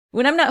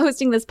When I'm not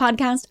hosting this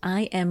podcast,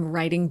 I am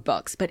writing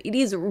books, but it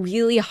is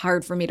really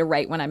hard for me to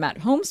write when I'm at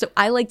home, so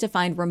I like to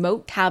find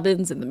remote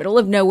cabins in the middle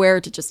of nowhere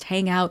to just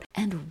hang out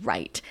and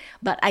write.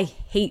 But I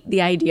hate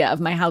the idea of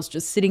my house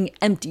just sitting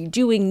empty,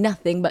 doing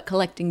nothing but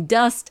collecting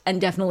dust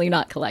and definitely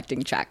not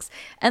collecting checks.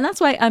 And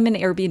that's why I'm an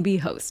Airbnb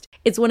host.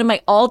 It's one of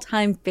my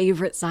all-time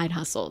favorite side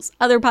hustles.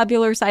 Other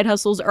popular side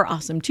hustles are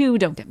awesome too,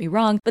 don't get me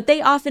wrong, but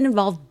they often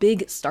involve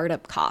big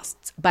startup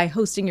costs. By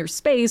hosting your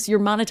space, you're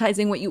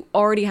monetizing what you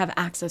already have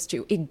access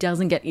to. It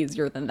doesn't get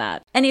easier than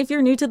that. And if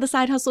you're new to the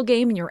side hustle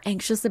game and you're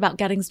anxious about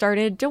getting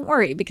started, don't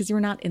worry, because you're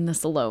not in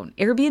this alone.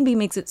 Airbnb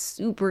makes it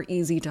super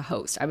easy to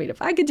host. I mean,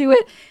 if I could do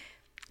it,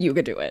 you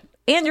could do it.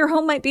 And your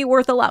home might be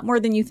worth a lot more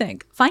than you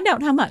think. Find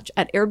out how much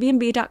at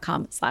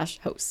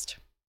airbnb.com/host.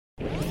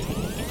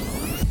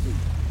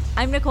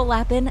 I'm Nicole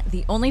Lappin,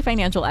 the only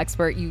financial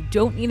expert you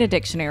don't need a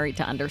dictionary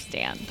to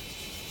understand.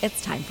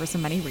 It's time for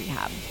some money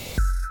rehab.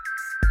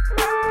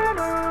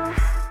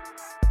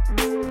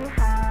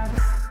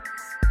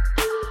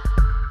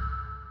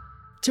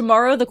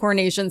 Tomorrow, the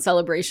coronation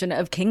celebration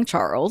of King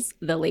Charles,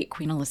 the late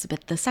Queen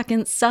Elizabeth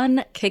II's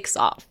son, kicks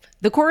off.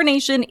 The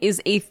coronation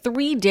is a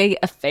 3-day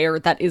affair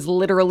that is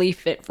literally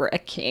fit for a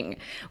king,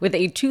 with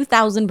a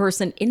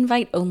 2,000-person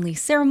invite-only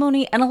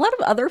ceremony and a lot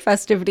of other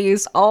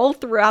festivities all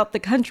throughout the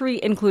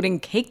country, including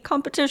cake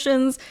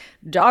competitions,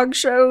 dog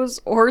shows,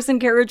 horse and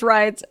carriage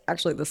rides.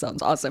 Actually, this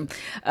sounds awesome.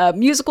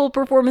 Musical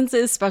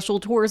performances, special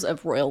tours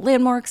of royal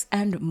landmarks,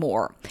 and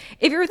more.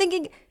 If you're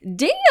thinking,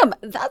 damn,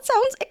 that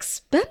sounds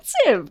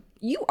expensive,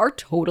 you are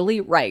totally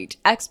right.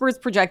 Experts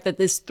project that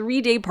this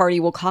 3-day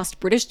party will cost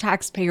British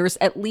taxpayers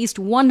at least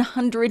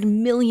 £100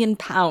 million,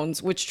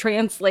 which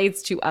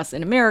translates to us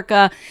in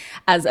America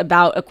as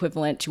about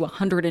equivalent to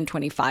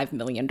 $125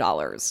 million.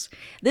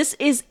 This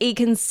is a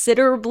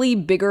considerably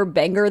bigger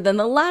banger than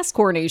the last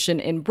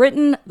coronation in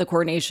Britain, the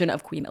coronation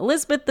of Queen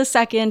Elizabeth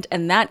II,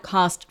 and that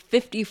cost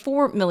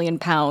 £54 million.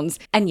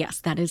 And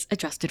yes, that is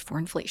adjusted for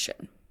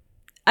inflation.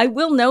 I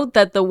will note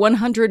that the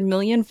 100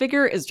 million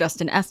figure is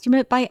just an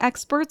estimate by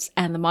experts,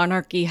 and the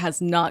monarchy has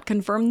not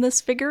confirmed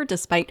this figure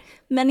despite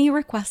many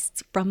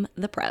requests from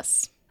the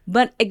press.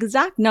 But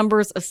exact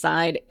numbers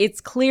aside,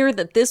 it's clear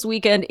that this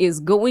weekend is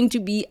going to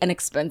be an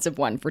expensive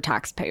one for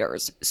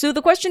taxpayers. So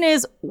the question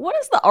is, what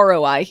is the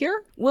ROI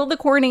here? Will the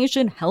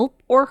coronation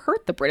help or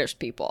hurt the British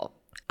people?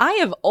 I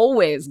have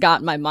always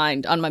got my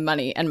mind on my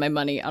money and my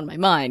money on my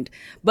mind,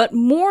 but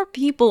more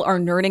people are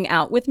nerding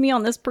out with me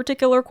on this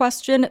particular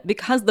question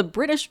because the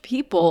British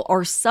people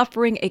are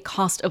suffering a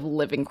cost of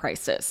living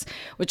crisis,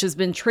 which has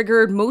been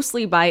triggered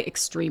mostly by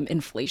extreme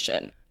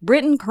inflation.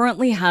 Britain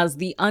currently has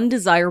the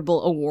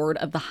undesirable award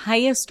of the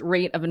highest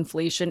rate of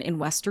inflation in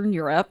Western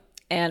Europe.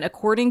 And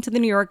according to the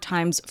New York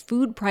Times,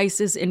 food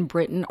prices in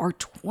Britain are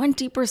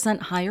 20%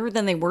 higher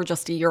than they were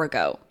just a year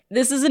ago.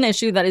 This is an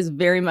issue that is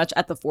very much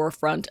at the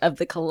forefront of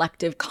the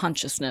collective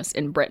consciousness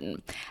in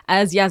Britain.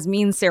 As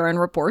Yasmin Sarin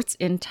reports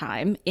in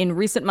Time, in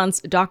recent months,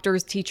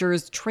 doctors,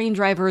 teachers, train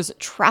drivers,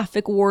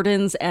 traffic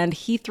wardens, and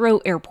Heathrow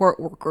airport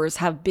workers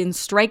have been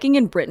striking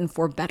in Britain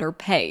for better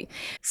pay.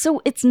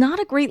 So it's not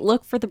a great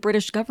look for the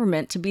British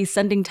government to be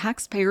sending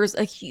taxpayers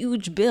a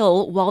huge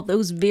bill while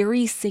those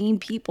very same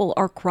people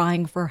are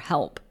crying for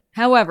help.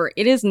 However,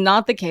 it is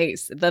not the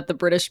case that the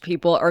British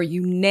people are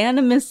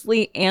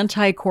unanimously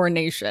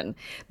anti-coronation.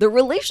 The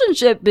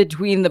relationship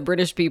between the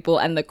British people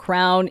and the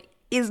crown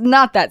is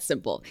not that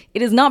simple.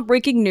 It is not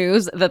breaking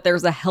news that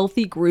there's a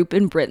healthy group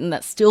in Britain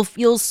that still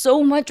feels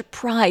so much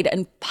pride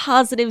and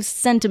positive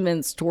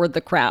sentiments toward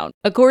the crown.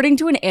 According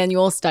to an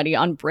annual study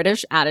on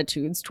British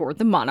attitudes toward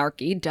the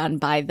monarchy done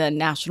by the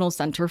National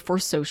Centre for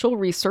Social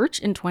Research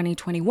in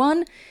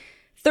 2021,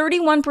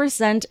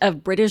 31%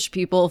 of British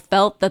people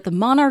felt that the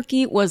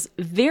monarchy was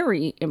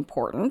very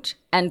important,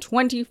 and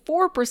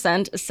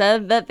 24%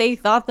 said that they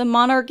thought the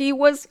monarchy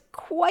was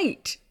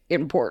quite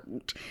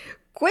important.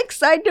 Quick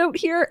side note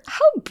here,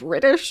 how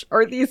British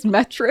are these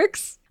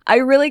metrics? I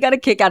really got a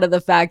kick out of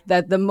the fact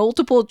that the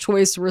multiple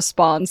choice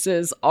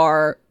responses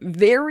are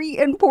very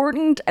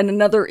important and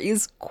another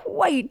is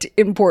quite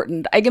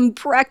important. I can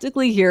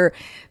practically hear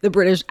the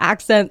British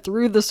accent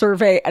through the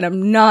survey, and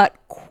I'm not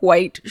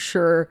quite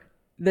sure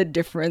the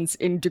difference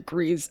in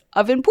degrees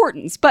of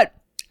importance, but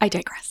I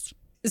digress.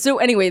 So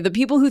anyway, the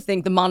people who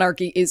think the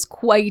monarchy is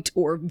quite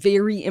or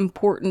very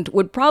important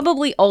would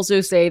probably also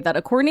say that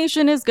a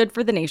coronation is good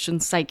for the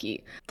nation's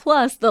psyche.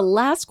 Plus, the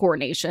last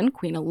coronation,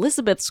 Queen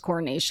Elizabeth's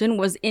coronation,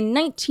 was in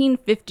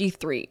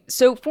 1953.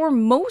 So for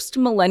most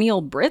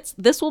millennial Brits,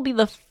 this will be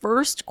the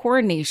first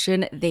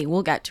coronation they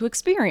will get to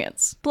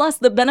experience. Plus,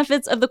 the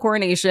benefits of the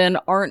coronation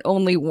aren't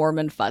only warm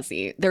and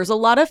fuzzy. There's a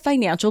lot of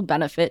financial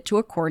benefit to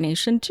a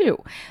coronation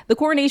too. The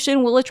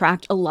coronation will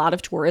attract a lot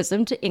of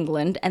tourism to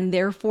England and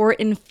therefore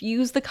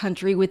infuse the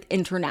country with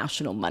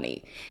international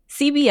money.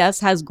 CBS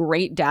has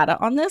great data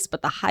on this,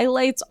 but the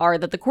highlights are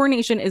that the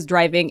coronation is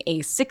driving a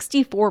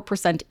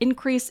 64%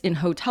 increase in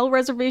hotel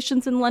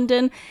reservations in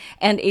London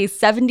and a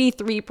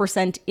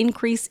 73%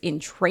 increase in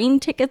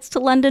train tickets to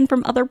London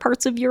from other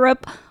parts of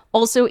Europe,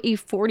 Also, a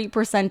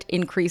 40%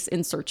 increase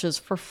in searches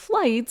for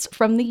flights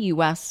from the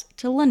US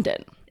to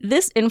London.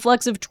 This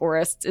influx of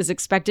tourists is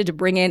expected to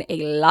bring in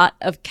a lot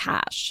of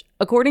cash.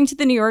 According to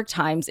the New York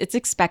Times, it's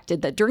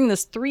expected that during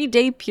this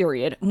 3-day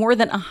period, more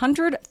than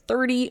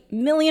 £130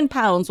 million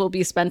will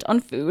be spent on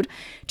food,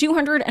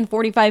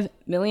 £245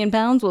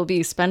 million will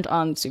be spent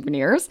on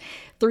souvenirs,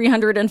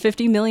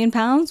 £350 million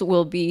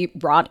will be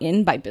brought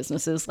in by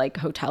businesses like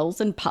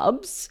hotels and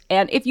pubs.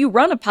 And if you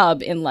run a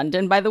pub in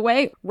London, by the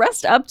way,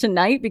 rest up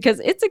tonight because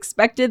it's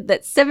expected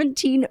that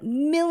 17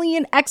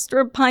 million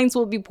extra pints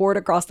will be poured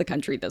across the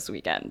country this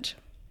weekend.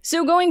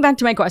 So going back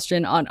to my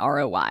question on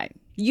ROI,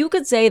 you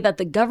could say that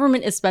the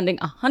government is spending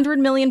 £100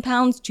 million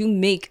to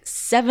make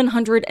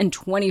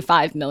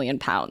 £725 million.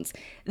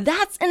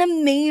 That's an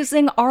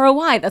amazing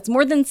ROI. That's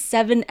more than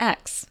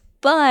 7x.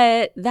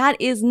 But that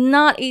is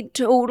not a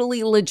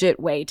totally legit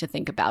way to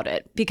think about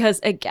it. Because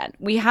again,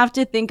 we have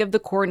to think of the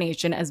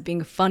coronation as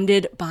being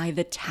funded by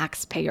the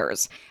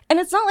taxpayers. And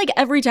it's not like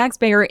every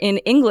taxpayer in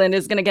England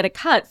is going to get a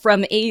cut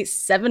from a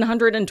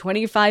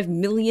 £725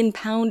 million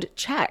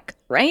check,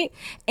 right?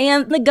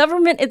 And the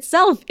government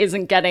itself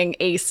isn't getting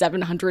a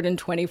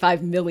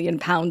 £725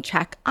 million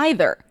check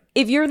either.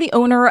 If you're the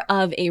owner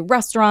of a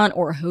restaurant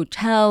or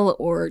hotel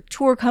or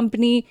tour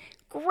company,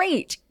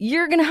 great,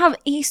 you're gonna have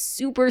a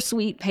super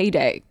sweet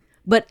payday.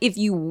 But if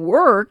you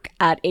work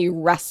at a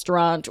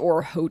restaurant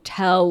or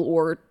hotel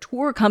or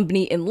tour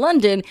company in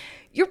London,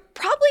 you're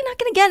probably not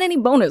gonna get any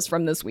bonus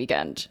from this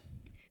weekend.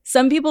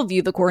 Some people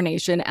view the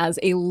coronation as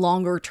a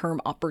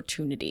longer-term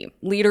opportunity.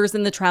 Leaders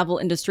in the travel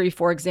industry,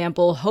 for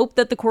example, hope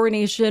that the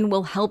coronation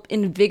will help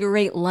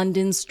invigorate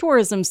London's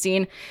tourism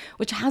scene,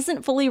 which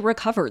hasn't fully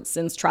recovered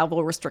since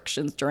travel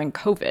restrictions during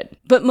COVID.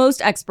 But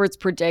most experts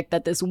predict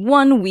that this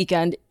one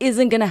weekend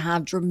isn't going to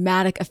have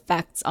dramatic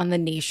effects on the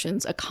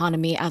nation's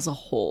economy as a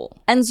whole.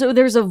 And so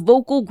there's a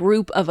vocal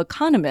group of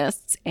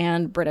economists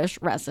and British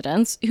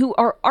residents who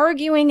are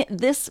arguing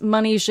this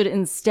money should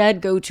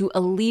instead go to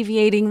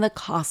alleviating the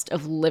cost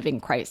of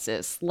living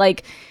crisis,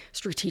 like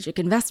strategic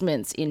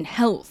investments in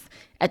health,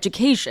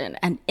 education,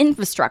 and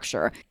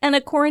infrastructure, and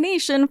a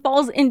coronation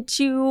falls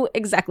into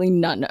exactly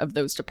none of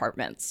those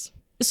departments.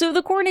 So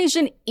the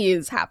coronation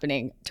is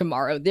happening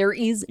tomorrow. There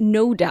is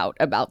no doubt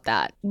about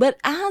that. But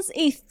as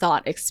a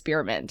thought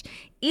experiment,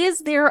 is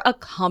there a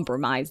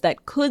compromise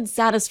that could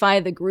satisfy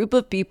the group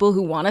of people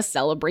who want to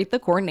celebrate the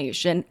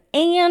coronation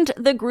and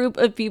the group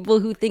of people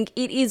who think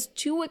it is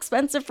too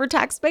expensive for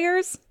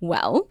taxpayers?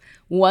 Well,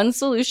 one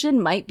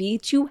solution might be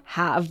to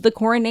have the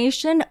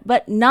coronation,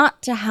 but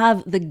not to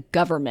have the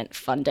government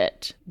fund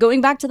it. Going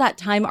back to that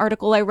Time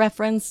article I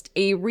referenced,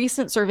 a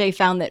recent survey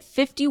found that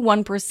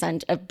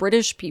 51% of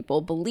British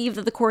people believe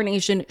that the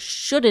coronation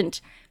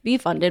shouldn't be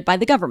funded by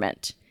the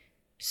government.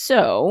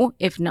 So,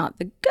 if not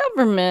the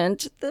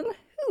government, then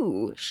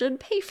who should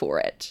pay for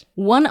it?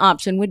 One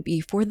option would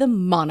be for the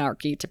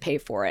monarchy to pay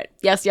for it.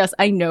 Yes,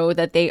 I know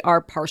that they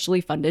are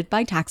partially funded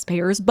by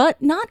taxpayers,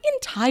 but not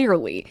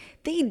entirely.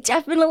 They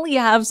definitely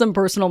have some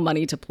personal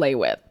money to play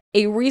with.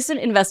 A recent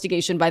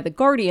investigation by The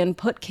Guardian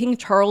put King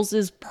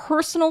Charles's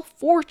personal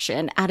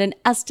fortune at an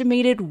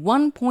estimated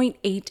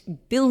 £1.8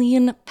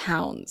 billion.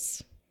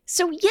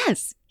 So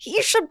yes,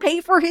 he should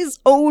pay for his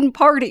own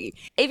party.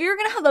 If you're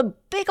gonna have a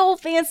big old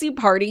fancy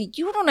party,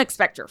 you don't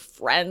expect your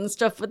friends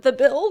to foot the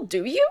bill,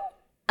 do you?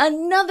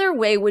 Another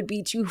way would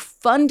be to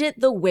fund it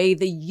the way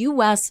the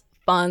US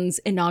funds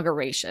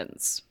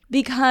inaugurations.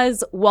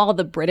 Because while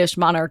the British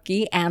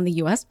monarchy and the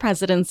US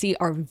presidency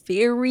are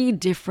very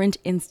different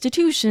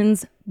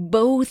institutions,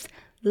 both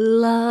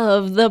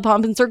love the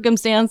pomp and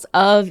circumstance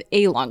of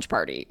a launch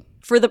party.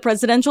 For the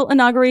presidential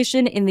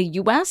inauguration in the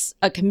US,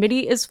 a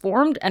committee is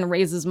formed and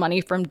raises money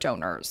from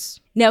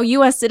donors. Now,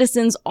 US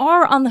citizens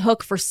are on the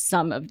hook for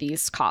some of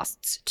these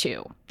costs,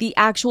 too. The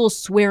actual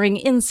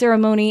swearing-in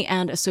ceremony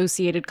and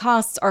associated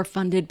costs are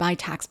funded by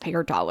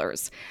taxpayer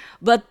dollars.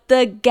 But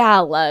the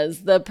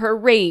galas, the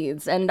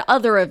parades, and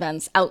other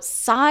events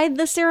outside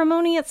the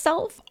ceremony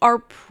itself are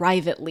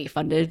privately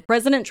funded.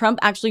 President Trump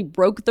actually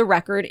broke the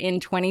record in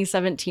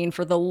 2017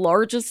 for the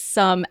largest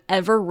sum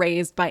ever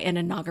raised by an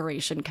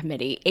inauguration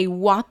committee, a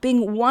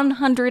whopping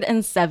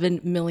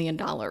 $107 million.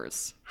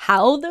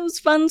 How those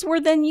funds were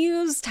then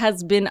used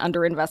has been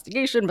under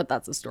investigation, but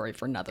that's a story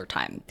for another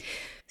time.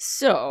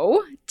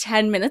 So,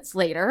 10 minutes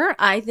later,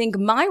 I think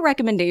my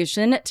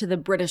recommendation to the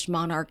British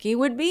monarchy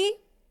would be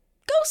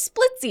go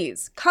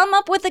splitsies. Come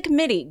up with a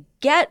committee.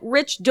 Get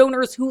rich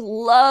donors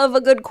who love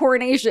a good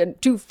coronation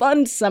to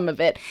fund some of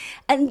it.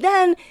 And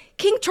then,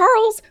 King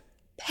Charles,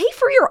 pay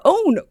for your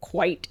own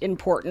quite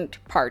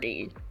important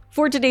party.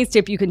 For today's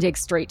tip, you can take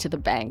straight to the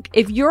bank.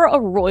 If you're a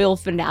royal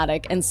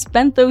fanatic and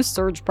spent those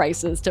surge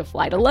prices to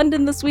fly to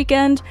London this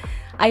weekend,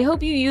 I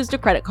hope you used a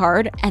credit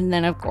card and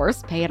then, of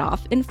course, pay it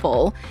off in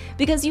full,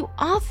 because you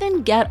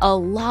often get a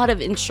lot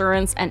of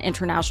insurance and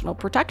international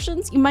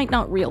protections you might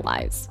not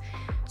realize.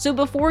 So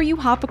before you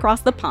hop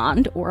across the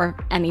pond, or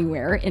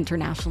anywhere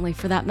internationally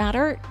for that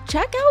matter,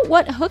 check out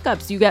what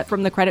hookups you get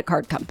from the credit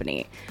card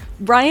company.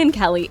 Brian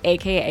Kelly,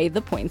 aka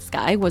The Points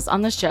Guy, was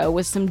on the show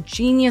with some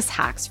genius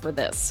hacks for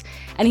this.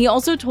 And he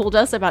also told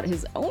us about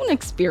his own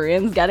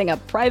experience getting a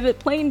private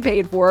plane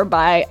paid for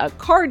by a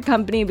card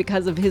company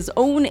because of his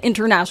own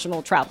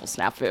international travel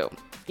snafu.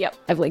 Yep,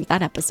 I've linked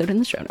that episode in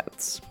the show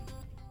notes.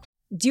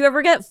 Do you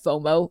ever get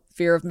FOMO,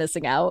 fear of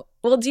missing out?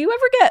 Well, do you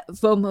ever get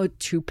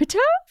FOMO-tupita,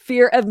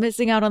 fear of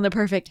missing out on the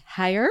perfect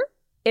hire?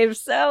 If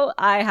so,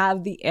 I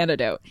have the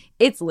antidote.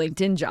 It's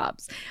LinkedIn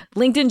Jobs.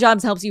 LinkedIn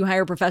Jobs helps you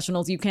hire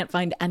professionals you can't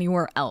find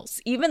anywhere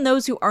else, even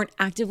those who aren't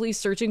actively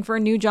searching for a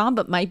new job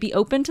but might be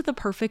open to the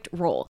perfect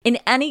role. In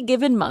any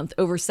given month,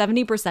 over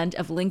 70%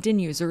 of LinkedIn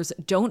users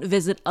don't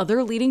visit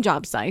other leading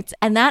job sites,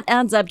 and that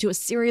adds up to a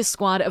serious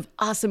squad of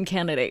awesome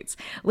candidates.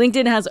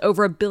 LinkedIn has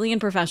over 1 billion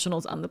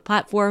professionals on the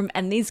platform,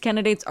 and these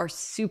candidates are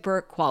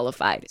super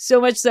qualified.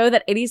 So much so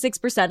that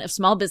 86% of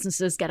small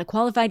businesses get a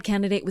qualified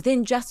candidate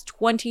within just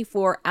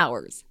 24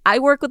 hours. I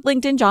work with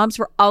LinkedIn Jobs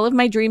for all of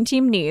my dream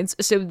team needs,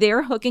 so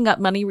they're hooking up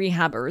money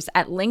rehabbers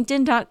at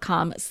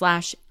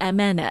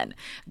linkedin.com/MNN.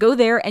 Go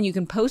there and you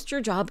can post your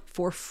job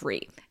for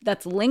free.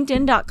 That's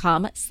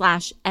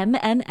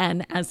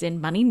linkedin.com/MNN, as in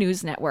Money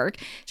News Network,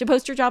 to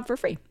post your job for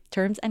free.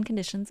 Terms and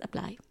conditions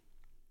apply.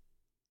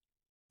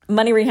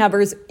 Money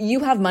rehabbers, you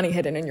have money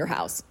hidden in your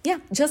house. Yeah,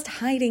 just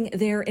hiding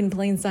there in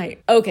plain sight.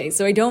 Okay,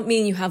 so I don't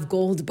mean you have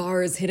gold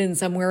bars hidden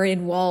somewhere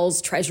in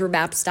walls, treasure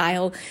map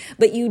style,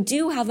 but you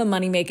do have a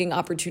money-making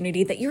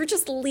opportunity that you're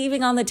just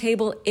leaving on the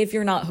table if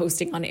you're not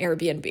hosting on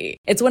Airbnb.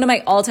 It's one of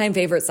my all-time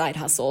favorite side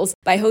hustles.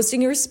 By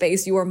hosting your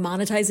space, you are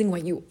monetizing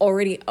what you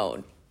already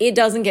own. It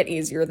doesn't get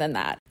easier than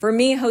that. For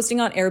me, hosting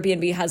on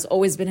Airbnb has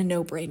always been a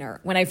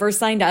no-brainer. When I first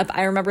signed up,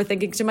 I remember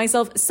thinking to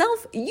myself,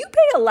 "Self, you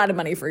pay a lot of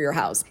money for your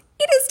house.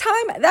 It is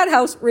time that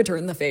house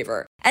returned the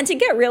favor." And to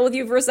get real with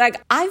you for a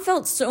sec, I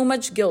felt so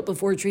much guilt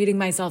before treating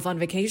myself on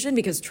vacation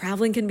because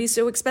traveling can be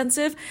so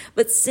expensive.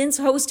 But since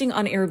hosting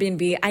on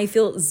Airbnb, I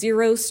feel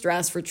zero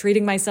stress for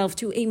treating myself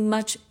to a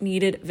much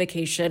needed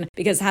vacation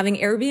because having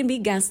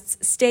Airbnb guests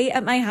stay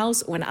at my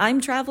house when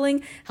I'm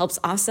traveling helps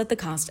offset the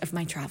cost of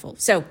my travel.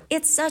 So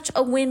it's such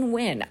a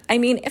win-win. I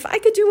mean, if I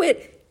could do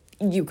it,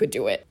 you could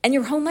do it. And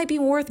your home might be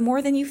worth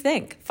more than you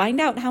think. Find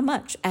out how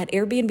much at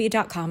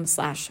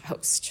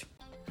airbnb.com/host.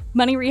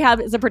 Money Rehab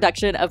is a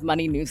production of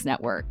Money News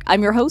Network.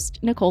 I'm your host,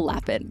 Nicole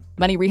Lappin.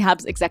 Money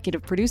Rehab's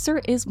executive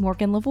producer is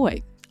Morgan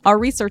Lavoie. Our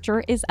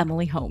researcher is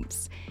Emily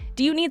Holmes.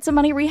 Do you need some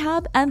money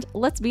rehab? And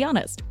let's be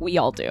honest, we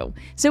all do.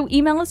 So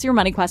email us your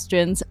money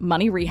questions,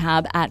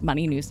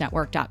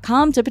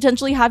 moneyrehab@moneynewsnetwork.com, to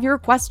potentially have your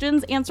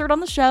questions answered on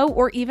the show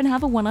or even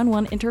have a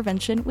one-on-one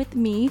intervention with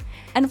me.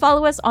 And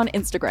follow us on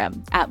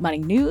Instagram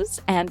 @moneynews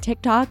and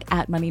TikTok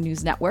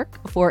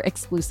 @moneynewsnetwork for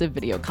exclusive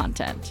video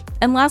content.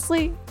 And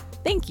lastly,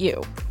 thank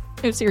you.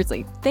 No,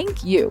 seriously,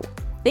 thank you.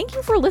 Thank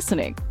you for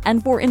listening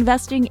and for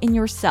investing in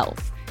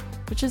yourself,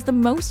 which is the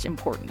most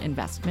important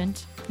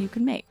investment you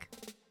can make.